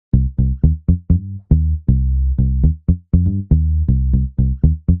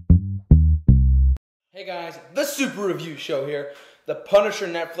Hey guys, the Super Review Show here. The Punisher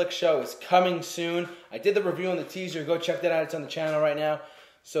Netflix show is coming soon. I did the review on the teaser. Go check that out. It's on the channel right now.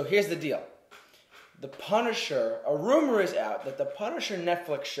 So here's the deal. The Punisher, a rumor is out that the Punisher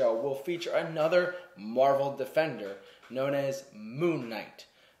Netflix show will feature another Marvel Defender known as Moon Knight.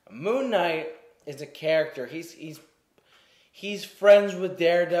 Moon Knight is a character. He's friends with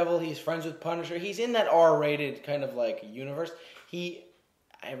Daredevil. He's friends with Punisher. He's in that R-rated kind of like universe.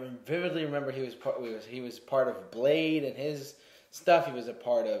 I vividly remember he was part of Blade and his stuff. He was a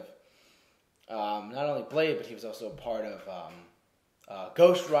part of not only Blade, but he was also a part of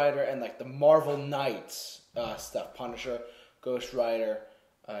Ghost Rider and like the Marvel Knights stuff. Punisher, Ghost Rider,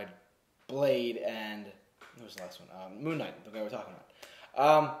 Blade, and what was the last one? Moon Knight, the guy we're talking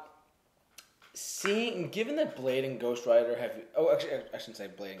about. Given that Blade and Ghost Rider actually I shouldn't say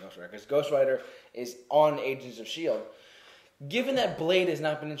Blade and Ghost Rider because Ghost Rider is on Agents of S.H.I.E.L.D. Given that Blade has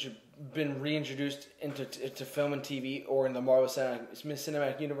not been reintroduced into film and TV or in the Marvel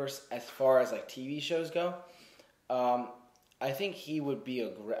Cinematic Universe as far as like TV shows go, I think Blade would be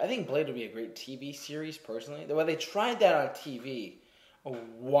a great TV series personally. The way they tried that on TV a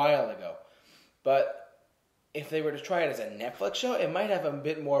while ago, but if they were to try it as a Netflix show, it might have a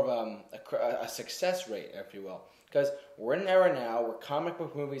bit more of a success rate, if you will. Because we're in an era now where comic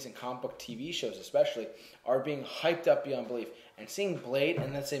book movies and comic book TV shows especially are being hyped up beyond belief. And seeing Blade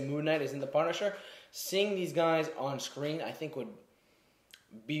and let's say Moon Knight is in the Punisher, seeing these guys on screen I think would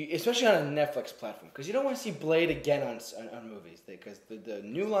be, especially on a Netflix platform. Because you don't want to see Blade again on movies. Because the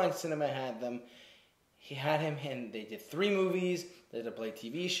New Line Cinema had them. He had him and they did 3 movies. They did a Blade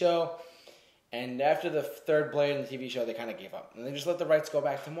TV show. And after the third Blade in the TV show, they kind of gave up. And they just let the rights go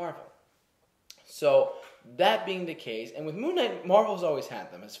back to Marvel. So, that being the case, and with Moon Knight, Marvel's always had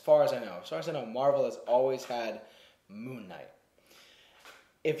them, as far as I know. As far as I know, Marvel has always had Moon Knight.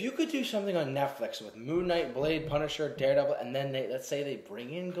 If you could do something on Netflix with Moon Knight, Blade, Punisher, Daredevil, and then let's say they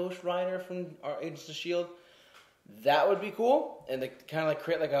bring in Ghost Rider from Agents of S.H.I.E.L.D., that would be cool. And they kind of like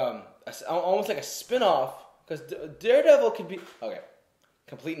create like almost like a spin-off, because Daredevil could be... Okay,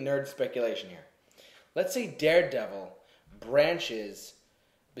 complete nerd speculation here. Let's say Daredevil branches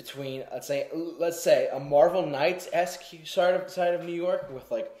between, let's say a Marvel Knights-esque side of New York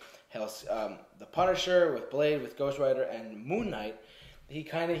with like the Punisher, with Blade, with Ghost Rider, and Moon Knight. He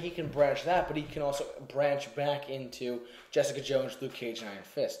can branch that, but he can also branch back into Jessica Jones, Luke Cage, and Iron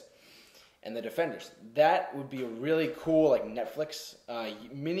Fist, and the Defenders. That would be a really cool like Netflix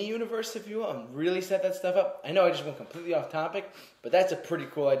mini universe, if you will, and really set that stuff up. I know I just went completely off topic, but that's a pretty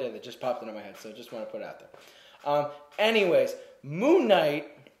cool idea that just popped into my head, so I just want to put it out there. Anyways, Moon Knight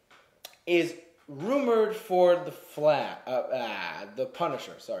is rumored for the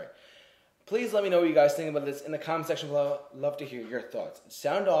Punisher. Sorry. Please let me know what you guys think about this in the comment section below. Love to hear your thoughts.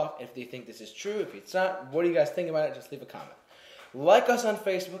 Sound off if you think this is true. If it's not, what do you guys think about it? Just leave a comment. Like us on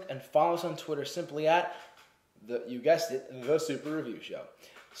Facebook and follow us on Twitter simply at, you guessed it, The Super Review Show.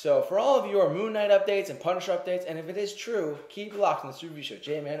 So for all of your Moon Knight updates and Punisher updates, and if it is true, keep locked on The Super Review Show.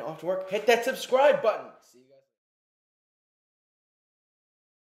 J-Man, off to work. Hit that subscribe button. See you guys.